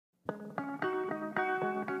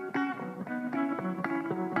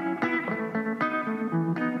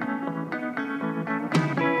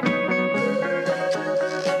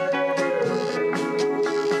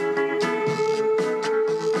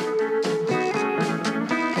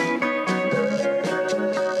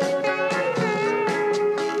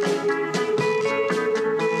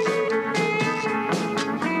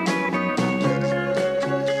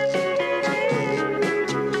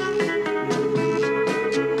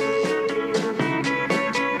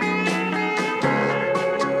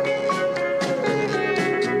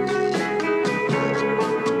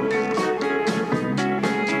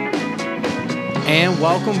And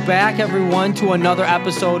welcome back, everyone, to another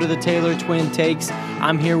episode of the Taylor Twin Takes.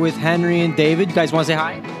 I'm here with Henry and David. You guys want to say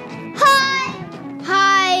hi?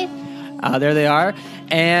 Hi! Hi! There they are.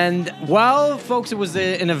 And, well, folks, it was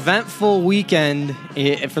an eventful weekend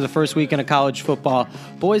for the first weekend of college football.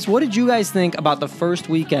 Boys, what did you guys think about the first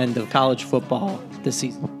weekend of college football this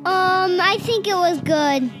season? I think it was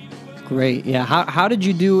good. Great, yeah. How did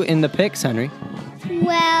you do in the picks, Henry? Well,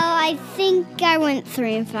 I think I went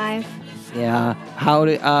 3-5. Yeah.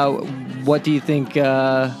 What do you think?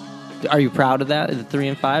 Are you proud of that, the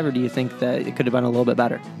 3-5, or do you think that it could have been a little bit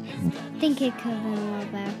better? I think it could have been a little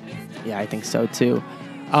better. Yeah, I think so too.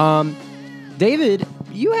 David,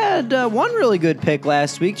 you had one really good pick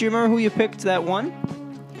last week. Do you remember who you picked that one?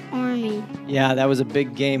 Army. Yeah, that was a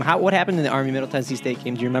big game. What happened in the Army Middle Tennessee State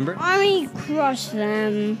game? Do you remember? Army crushed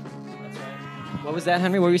them. What was that,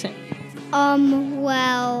 Henry? What were you saying?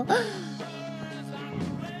 Well,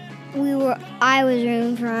 I was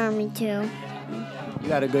rooting for Army too. You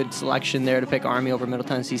had a good selection there to pick Army over Middle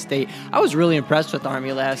Tennessee State. I was really impressed with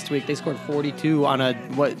Army last week. They scored 42 on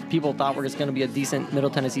what people thought were just going to be a decent Middle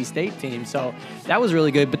Tennessee State team. So that was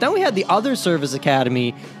really good. But then we had the other service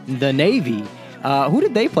academy, the Navy. Who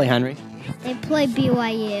did they play, Henry? They played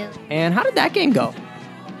BYU. And how did that game go?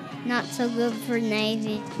 Not so good for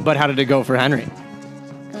Navy. But how did it go for Henry?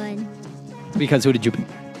 Good. Because who did you pick?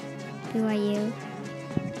 BYU.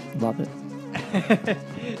 Love it.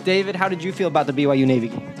 David, how did you feel about the BYU Navy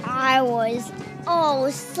game? I was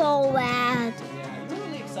so bad. Yeah, you were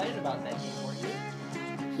really excited about that game, weren't you?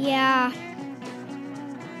 Yeah.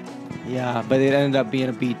 Yeah, but it ended up being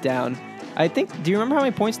a beatdown. Do you remember how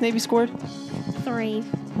many points Navy scored? 3.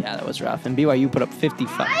 Yeah, that was rough. And BYU put up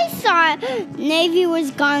 55. I thought Navy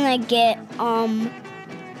was gonna get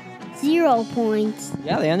 0 points.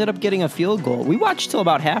 Yeah, they ended up getting a field goal. We watched till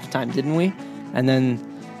about halftime, didn't we? And then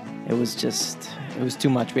it was too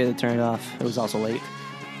much. We had to turn it off. It was also late.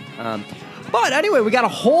 But anyway, we got a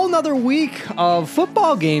whole nother week of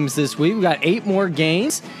football games this week. We got 8 more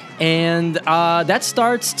games, and that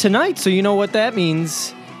starts tonight. So you know what that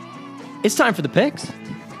means. It's time for the picks.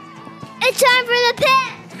 It's time for the pick.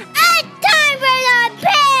 It's time for the pick.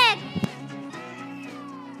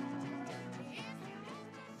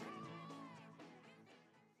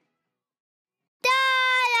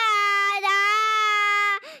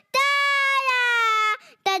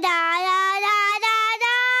 Da da da da da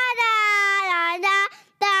da da da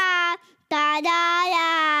da da da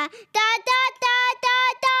da da da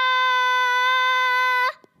da.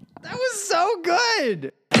 That was so good.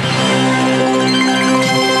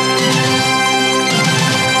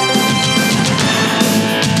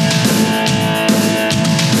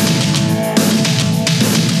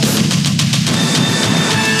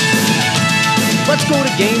 Let's go to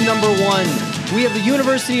game number 1. We have the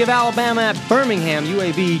University of Alabama at Birmingham,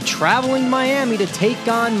 UAB, traveling to Miami to take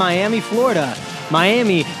on Miami, Florida.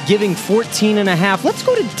 Miami giving 14.5. Let's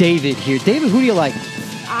go to David here. David, who do you like?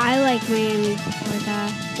 I like Miami Florida.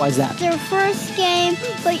 Why is that? Their first game,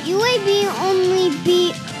 but UAB only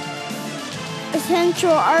beat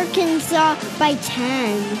Central Arkansas by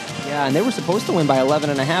 10. Yeah, and they were supposed to win by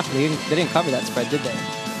 11.5. They didn't cover that spread, did they?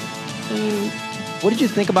 What did you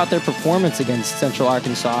think about their performance against Central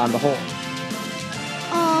Arkansas on the whole?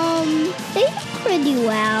 They did pretty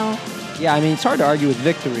well. Yeah, I mean, it's hard to argue with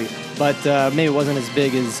victory, but maybe it wasn't as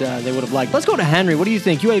big as they would have liked. Let's go to Henry. What do you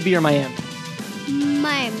think, UAB or Miami?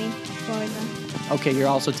 Miami, Florida. Okay, you're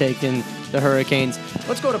also taking the Hurricanes.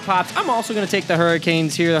 Let's go to Pops. I'm also going to take the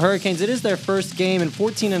Hurricanes here. The Hurricanes, it is their first game, and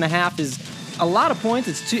 14.5 is a lot of points.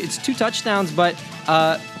 It's two touchdowns, but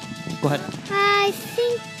go ahead. I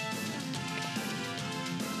think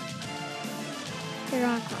they're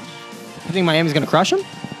on crush. You think Miami's going to crush them?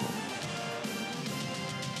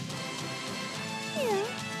 Yeah.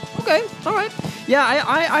 Okay, all right. Yeah,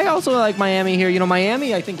 I also like Miami here. You know,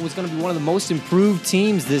 Miami, I think, was going to be one of the most improved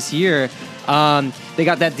teams this year. They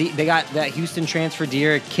got that Houston transfer,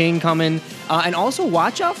 De'Aaron King, coming. And also,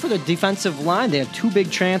 watch out for the defensive line. They have 2 big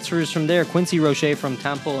transfers from there, Quincy Roche from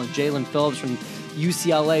Temple and Jalen Phillips from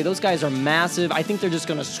UCLA. Those guys are massive. I think they're just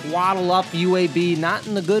going to swaddle up UAB, not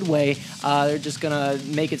in the good way. They're just going to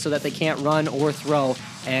make it so that they can't run or throw.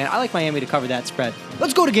 And I like Miami to cover that spread.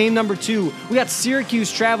 Let's go to game number 2. We got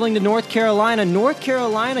Syracuse traveling to North Carolina. North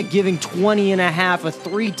Carolina giving 20.5, a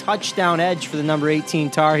 3-touchdown edge for the number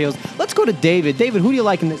 18 Tar Heels. Let's go to David. David, who do you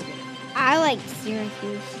like in this game? I like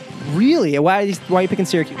Syracuse. Really? Why are you picking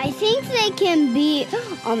Syracuse? I think they can beat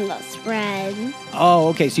on the spread. Oh,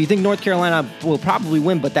 okay. So you think North Carolina will probably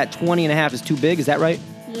win, but that 20.5 is too big. Is that right?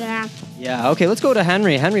 Yeah. Yeah. Okay. Let's go to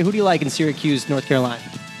Henry. Henry, who do you like in Syracuse, North Carolina?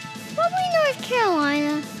 Probably North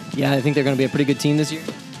Carolina. Yeah, I think they're going to be a pretty good team this year.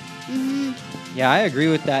 Yeah, I agree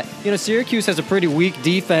with that. You know, Syracuse has a pretty weak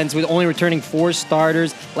defense with only returning 4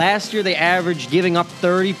 starters. Last year, they averaged giving up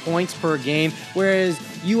 30 points per game, whereas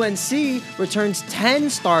UNC returns 10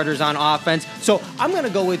 starters on offense. So I'm going to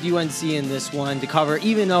go with UNC in this one to cover.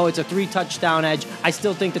 Even though it's a 3-touchdown edge, I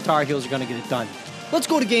still think the Tar Heels are going to get it done. Let's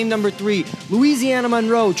go to game number 3. Louisiana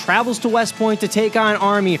Monroe travels to West Point to take on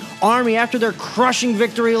Army. Army, after their crushing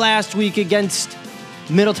victory last week against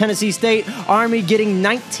Middle Tennessee State, Army giving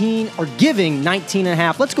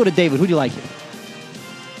 19.5. Let's go to David. Who do you like here?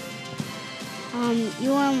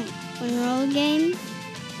 You want Monroe game?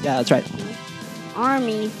 Yeah, that's right.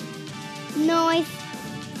 Army. No,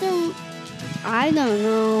 I don't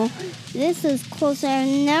know. This is close. I've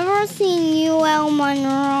never seen UL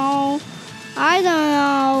Monroe. I don't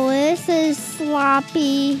know. This is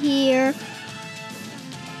sloppy here.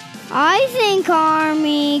 I think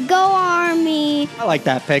Army. Go Army. I like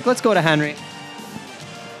that pick. Let's go to Henry.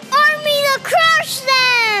 Army to crush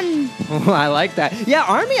them. Oh, I like that. Yeah,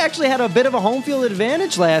 Army actually had a bit of a home field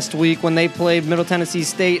advantage last week when they played Middle Tennessee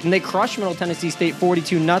State, and they crushed Middle Tennessee State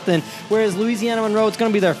 42-0. Whereas Louisiana Monroe, it's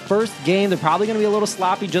going to be their first game. They're probably going to be a little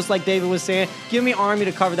sloppy, just like David was saying. Give me Army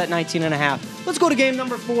to cover that 19.5. Let's go to game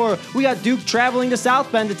number 4. We got Duke traveling to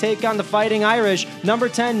South Bend to take on the Fighting Irish. Number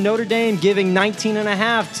 10, Notre Dame, giving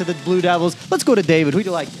 19.5 to the Blue Devils. Let's go to David. Who do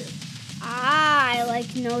you like here? I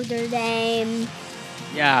like Notre Dame.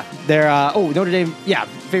 Yeah, they're, Notre Dame, yeah,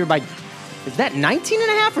 favored by, is that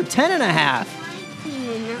 19.5 or 10.5?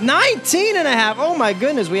 19.5. Oh my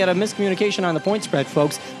goodness, we had a miscommunication on the point spread,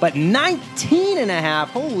 folks. But 19.5.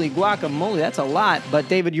 Holy guacamole, that's a lot. But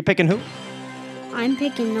David, you're picking who? I'm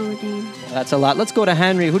picking Notre Dame. That's a lot. Let's go to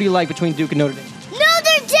Henry. Who do you like between Duke and Notre Dame?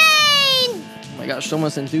 Notre Dame! Oh my gosh, so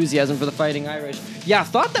much enthusiasm for the Fighting Irish. Yeah, I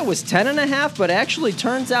thought that was 10.5, but actually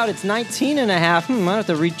turns out it's 19.5. I have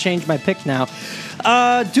to rechange my pick now.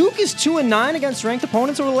 Duke is 2-9 against ranked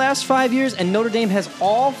opponents over the last 5 years, and Notre Dame has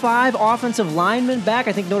all 5 offensive linemen back.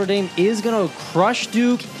 I think Notre Dame is going to crush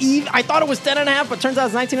Duke. I thought it was 10.5, but turns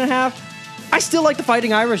out it's 19.5. I still like the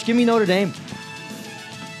Fighting Irish. Give me Notre Dame.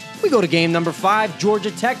 We go to game number 5.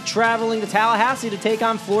 Georgia Tech traveling to Tallahassee to take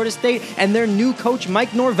on Florida State and their new coach,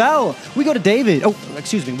 Mike Norvell. We go to David.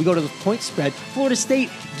 We go to the point spread. Florida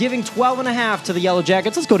State giving 12.5 to the Yellow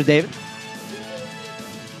Jackets. Let's go to David.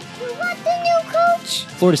 What's the new coach?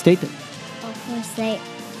 Florida State. Oh, Florida State.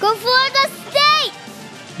 Go Florida State!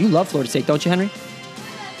 You love Florida State, don't you, Henry?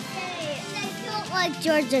 I don't like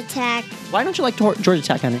Georgia Tech. Why don't you like Georgia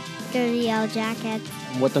Tech, Henry? They're the Yellow Jackets.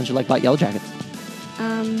 What don't you like about Yellow Jackets?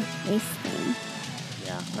 They stink.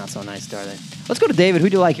 Yeah, not so nice, are they? Let's go to David. Who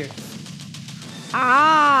do you like here?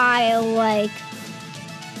 I like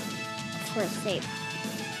Florida State.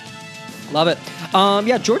 Love it.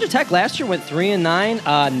 Yeah, Georgia Tech last year went 3-9.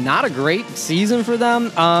 Not a great season for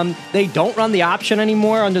them. They don't run the option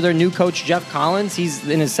anymore under their new coach, Jeff Collins. He's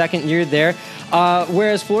in his second year there.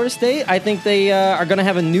 Whereas Florida State, I think they are going to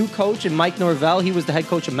have a new coach in Mike Norvell. He was the head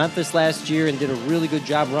coach of Memphis last year and did a really good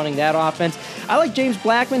job running that offense. I like James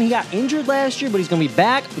Blackman. He got injured last year, but he's going to be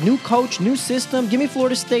back. New coach, new system. Give me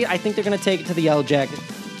Florida State. I think they're going to take it to the Yellow Jackets.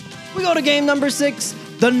 We go to game number 6.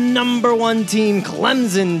 The number 1 team,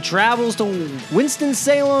 Clemson, travels to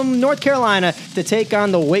Winston-Salem, North Carolina to take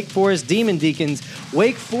on the Wake Forest Demon Deacons.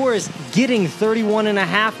 Wake Forest getting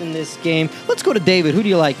 31.5 in this game. Let's go to David. Who do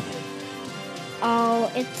you like?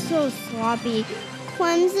 Oh, it's so sloppy.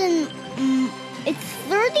 Clemson, it's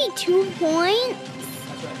 32 points.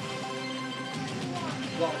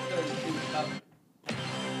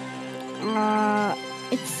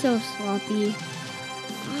 It's so sloppy.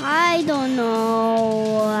 I don't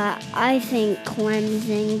know. I think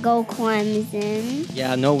Clemson. Go Clemson.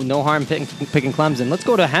 Yeah, no harm picking Clemson. Let's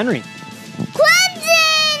go to Henry.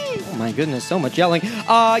 Clemson! Oh my goodness, so much yelling. Yeah,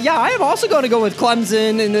 I am also going to go with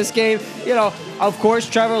Clemson in this game. You know, of course,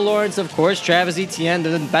 Trevor Lawrence, of course, Travis Etienne.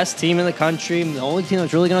 They're the best team in the country. The only team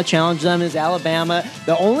that's really going to challenge them is Alabama.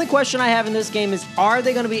 The only question I have in this game is, are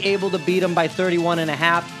they going to be able to beat them by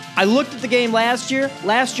 31.5? I looked at the game last year.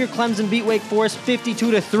 Last year, Clemson beat Wake Forest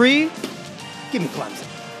 52-3. Give me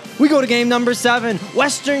Clemson. We go to game number 7.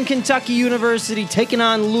 Western Kentucky University taking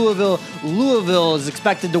on Louisville. Louisville is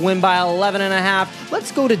expected to win by 11.5.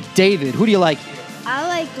 Let's go to David. Who do you like here? I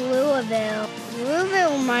like Louisville.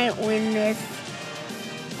 Louisville might win this.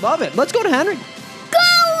 Love it. Let's go to Henry. Go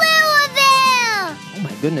Louisville! Oh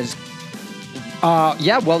my goodness.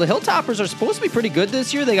 Yeah, well, the Hilltoppers are supposed to be pretty good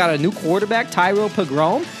this year. They got a new quarterback, Tyrell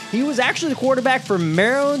Pagrom. He was actually the quarterback for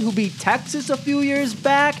Maryland, who beat Texas a few years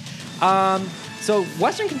back. So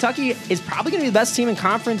Western Kentucky is probably going to be the best team in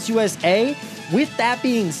Conference USA. With that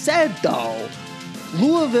being said, though,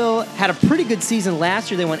 Louisville had a pretty good season last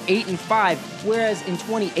year. They went 8-5, whereas in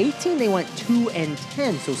 2018 they went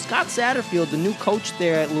 2-10. So Scott Satterfield, the new coach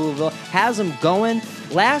there at Louisville, has them going.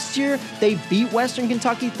 Last year they beat Western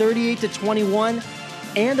Kentucky 38-21.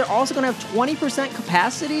 And they're also going to have 20%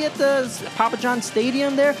 capacity at the Papa John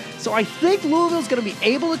Stadium there. So I think Louisville's going to be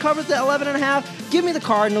able to cover the 11.5. Give me the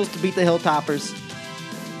Cardinals to beat the Hilltoppers.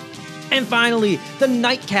 And finally, the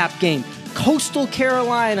nightcap game. Coastal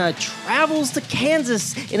Carolina travels to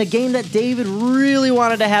Kansas in a game that David really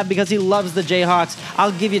wanted to have because he loves the Jayhawks.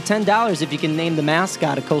 I'll give you $10 if you can name the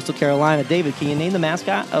mascot of Coastal Carolina. David, can you name the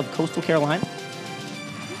mascot of Coastal Carolina?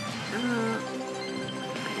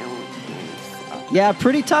 Yeah,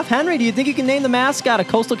 pretty tough. Henry, do you think you can name the mascot of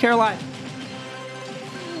Coastal Carolina?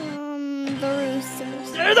 The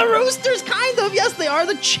Roosters. They're the Roosters, kind of. Yes, they are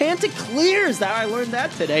the Chanticleers. That I learned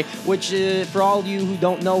that today, which for all of you who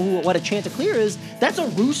don't know what a Chanticleer is, that's a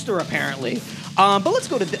rooster apparently. But let's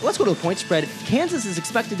go to the point spread. Kansas is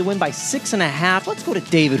expected to win by 6.5. Let's go to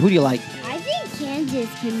David. Who do you like? I think Kansas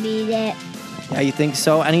can beat it. Yeah, you think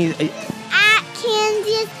so? Any? At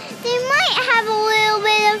Kansas, they might have a little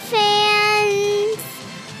bit of fans.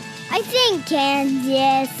 I think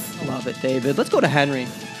Kansas. Love it, David. Let's go to Henry.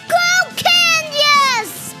 Go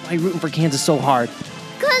Kansas! Why are you rooting for Kansas so hard?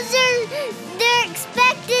 Because they're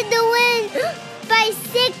expected to win by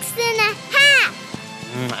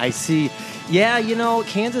 6.5. I see. Yeah, you know,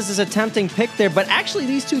 Kansas is a tempting pick there, but actually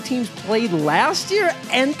these two teams played last year,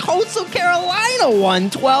 and Coastal Carolina won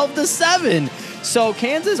 12-7. So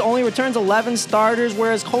Kansas only returns 11 starters,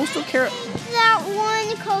 whereas Coastal Carolina... That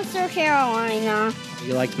one Coastal Carolina.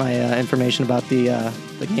 You liked my information about the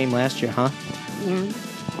game last year, huh? Yeah.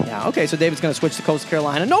 Yeah, okay, so David's going to switch to Coastal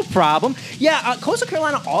Carolina. No problem. Yeah, Coastal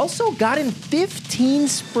Carolina also got in 15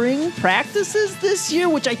 spring practices this year,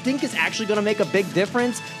 which I think is actually going to make a big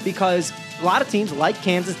difference because a lot of teams like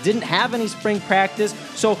Kansas didn't have any spring practice.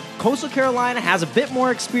 So Coastal Carolina has a bit more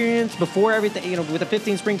experience before everything, you know, with the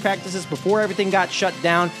 15 spring practices before everything got shut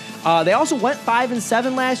down. They also went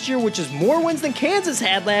 5-7 last year, which is more wins than Kansas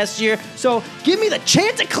had last year. So give me the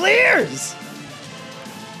Chanticleers.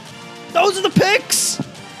 Those are the picks.